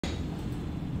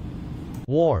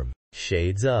warm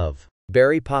shades of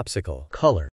berry popsicle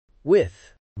color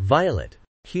with violet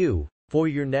hue for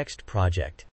your next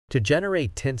project. To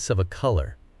generate tints of a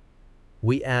color,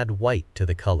 we add white to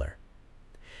the color,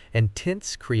 and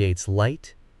tints creates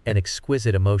light and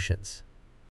exquisite emotions.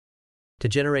 To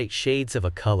generate shades of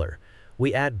a color,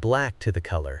 we add black to the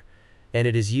color, and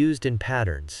it is used in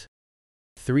patterns.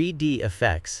 3D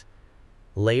effects,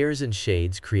 layers and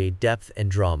shades create depth and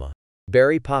drama.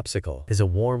 Berry popsicle is a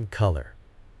warm color,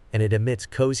 and it emits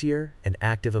cozier and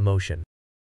active emotion.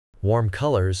 Warm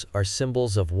colors are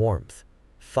symbols of warmth,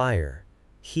 fire,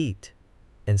 heat,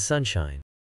 and sunshine.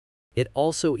 It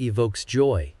also evokes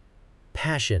joy,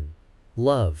 passion,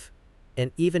 love,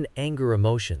 and even anger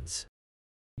emotions.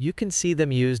 You can see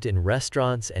them used in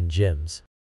restaurants and gyms,